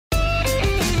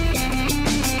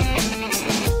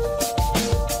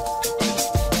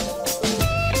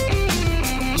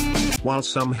While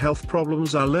some health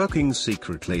problems are lurking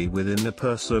secretly within a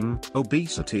person,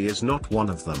 obesity is not one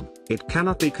of them. It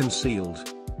cannot be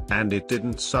concealed. And it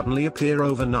didn't suddenly appear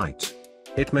overnight.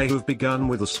 It may have begun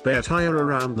with a spare tire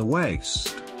around the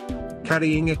waist.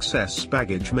 Carrying excess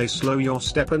baggage may slow your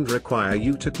step and require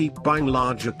you to keep buying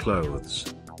larger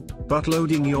clothes. But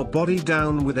loading your body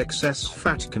down with excess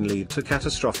fat can lead to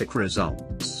catastrophic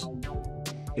results.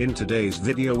 In today's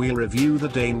video we'll review the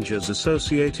dangers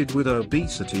associated with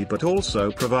obesity but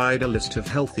also provide a list of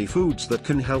healthy foods that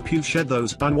can help you shed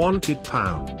those unwanted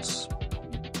pounds.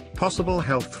 Possible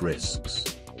health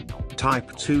risks: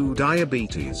 Type 2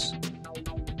 diabetes,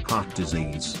 heart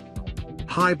disease,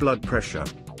 high blood pressure,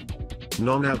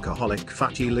 non-alcoholic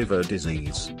fatty liver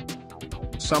disease,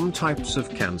 some types of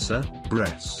cancer,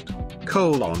 breast,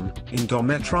 colon,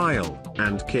 endometrial,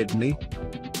 and kidney,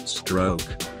 stroke.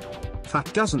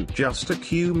 Fat doesn't just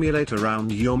accumulate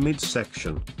around your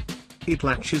midsection. It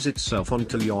latches itself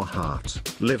onto your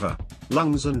heart, liver,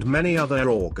 lungs and many other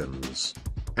organs.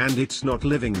 And it's not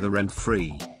living the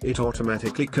rent-free, it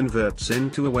automatically converts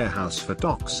into a warehouse for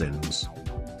toxins.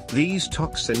 These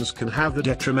toxins can have a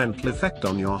detrimental effect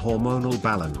on your hormonal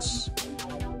balance.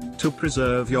 To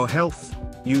preserve your health,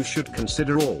 you should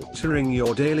consider altering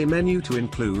your daily menu to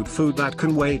include food that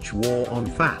can wage war on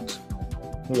fat.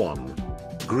 1.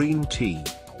 Green tea.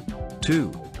 2.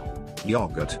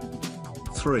 Yogurt.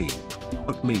 3.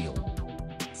 Oatmeal.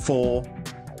 4.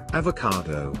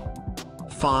 Avocado.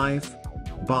 5.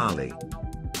 Barley.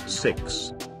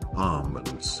 6.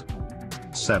 Almonds.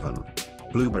 7.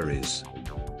 Blueberries.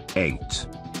 8.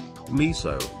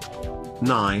 Miso.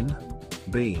 9.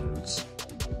 Beans.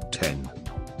 10.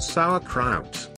 Sauerkraut.